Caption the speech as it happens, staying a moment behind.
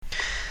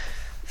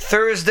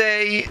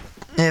Thursday,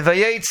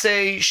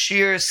 Vayetze,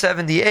 Shir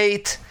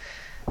 78,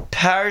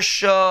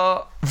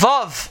 Parsha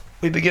Vav.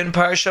 We begin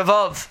Parsha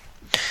Vav.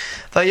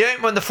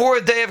 When the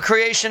fourth day of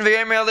creation,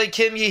 Vayomer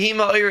Elokim Yehi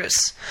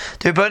Ma'oros.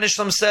 The Rebbeinu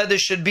Shalom said there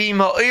should be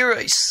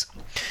Ma'oros.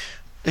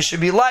 There should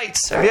be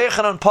lights. Rabbi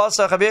Yochanan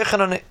Pasach, Rabbi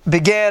Yochanan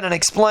began and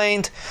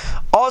explained,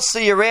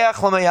 Asa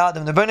Yereach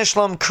L'Mayadim. The Rebbeinu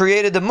Shalom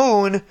created the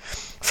moon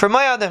for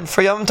Mayadim,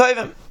 for Yom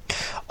Tovim.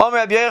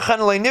 Rabbi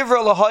Yochanan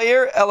Le'nivra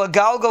L'Hayir Ela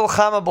Galgal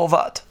Chama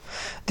Bolvad.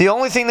 The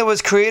only thing that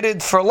was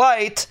created for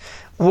light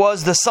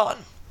was the sun.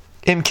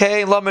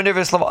 Imkei Lamer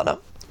Nivris Lavana.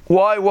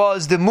 Why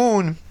was the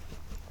moon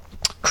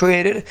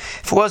created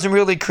if it wasn't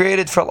really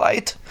created for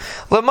light?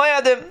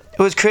 L'Mayadim. It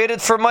was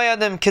created for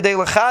Mayadim. Kedei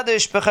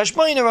L'Chadish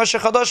B'Chashmayim Rosh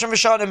Chadashim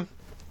V'Shanim.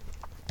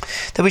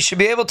 That we should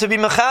be able to be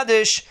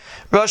Mechadish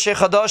Rosh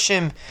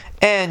Chadashim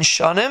and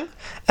Shanim,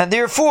 and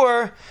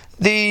therefore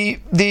the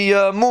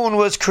moon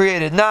was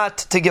created not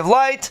to give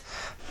light,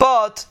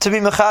 but to be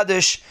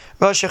Mechadish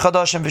Rosh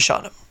Chadashim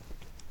V'Shanim.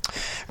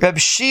 Reb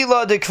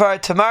Shila de Kvar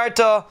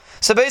Tamarta.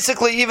 So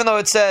basically, even though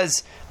it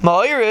says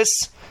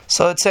Ma'oros,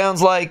 so it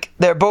sounds like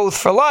they're both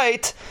for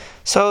light.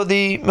 So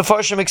the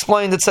Mefarshim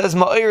explained it says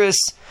Ma'oros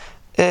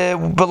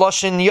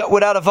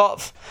without a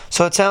vav.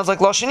 So it sounds like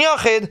Lashon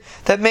Yachid,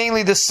 that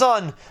mainly the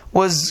sun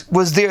was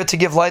there to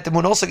give light. The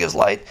moon also gives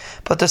light,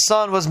 but the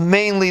sun was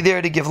mainly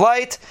there to give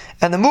light,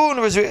 and the moon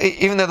was,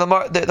 even though the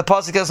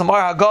pasuk says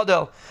Amar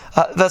HaGadol,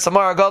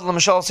 Amar HaGadol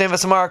l'mishal Seim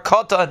Amar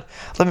Katan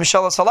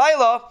l'mishal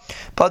Salayla,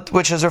 but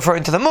which is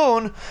referring to the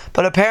moon.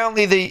 But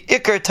apparently the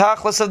Iker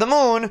Tachlis of the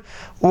moon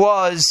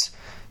was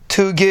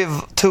to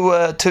give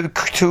to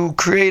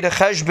create a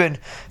cheshbon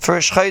for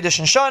Chodesh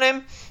and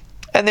Shanim,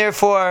 and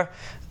therefore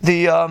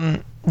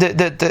it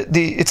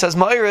says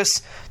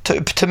Ma'oros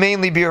to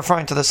mainly be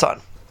referring to the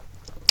sun.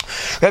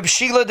 Reb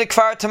Shila de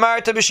Kfar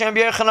Tamarta b'Shem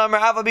Yochanan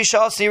Merava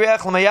b'Shas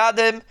Yireach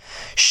L'Mayadim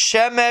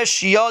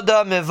Shemesh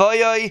Yoda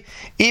Mevoyoi.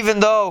 Even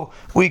though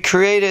we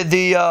created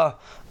the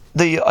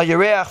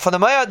Yireach for the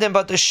Mayadim,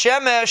 but the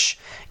Shemesh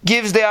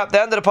gives the end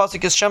of the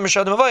pasuk is Shemesh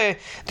Yoda Mevoyoi.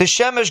 The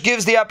Shemesh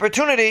gives the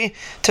opportunity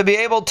to be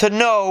able to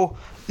know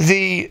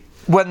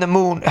how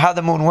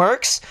the moon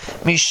works.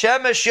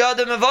 Mishemesh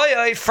Yada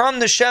Mevoyoi, from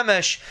the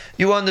Shemesh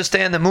you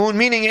understand the moon,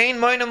 meaning Ein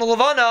Moinam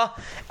Levana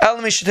El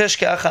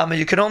Mishateshke Achama.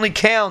 You can only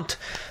count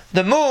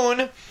the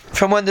moon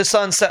from when the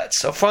sun sets.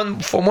 So from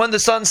when the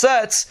sun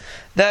sets,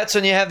 that's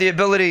when you have the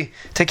ability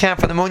to count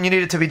for the moon. You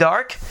need it to be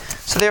dark.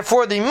 So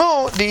therefore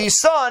the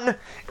sun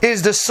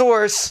is the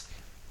source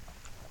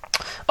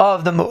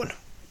of the moon.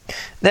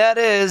 So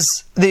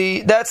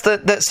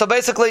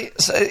basically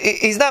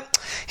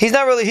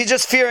he's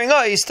just fearing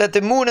ice that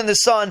the moon and the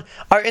sun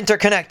are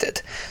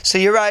interconnected. So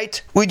you're right,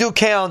 we do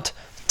count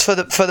for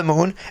the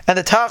moon, and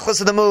the tachlis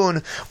of the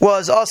moon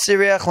was Asir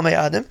Reach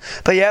L'Mayadim,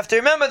 but you have to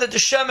remember that the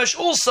Shemesh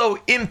also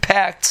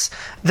impacts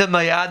the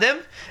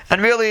Mayadim,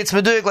 and really it's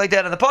meduik like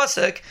that in the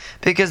pasuk,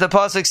 because the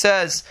pasuk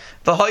says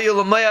V'hayu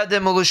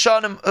L'Mayadim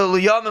U'Lushanim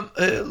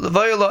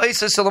V'hayu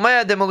L'Aisis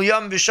L'Mayadim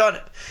U'Luyam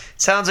B'Shanim.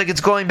 It sounds like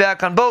it's going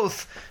back on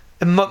both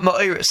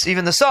Ma'oros,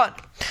 even the sun.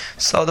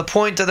 So the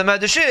point of the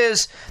Medrash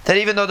is that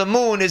even though the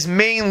moon is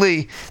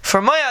mainly for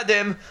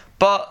Mayadim,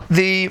 but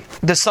the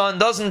sun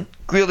doesn't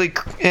really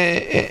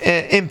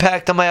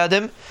impact the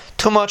Mayadim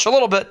too much. A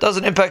little bit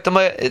doesn't impact the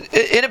Mayadim.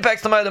 It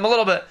impacts the Mayadim a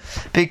little bit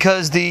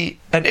because an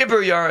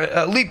Iber year,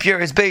 a leap year,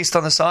 is based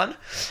on the sun.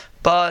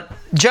 But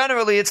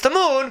generally it's the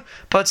moon,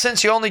 but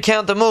since you only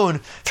count the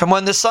moon from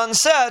when the sun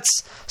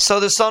sets,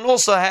 so the sun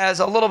also has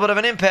a little bit of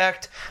an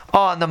impact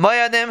on the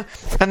Mayadim,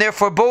 and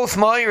therefore both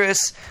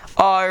Ma'oros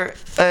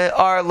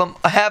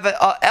have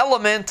an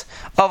element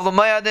of the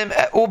Mayadim,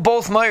 or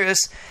both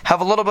Ma'oros have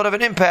a little bit of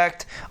an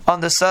impact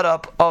on the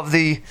setup of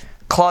the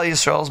Klal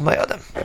Yisrael's Mayadim.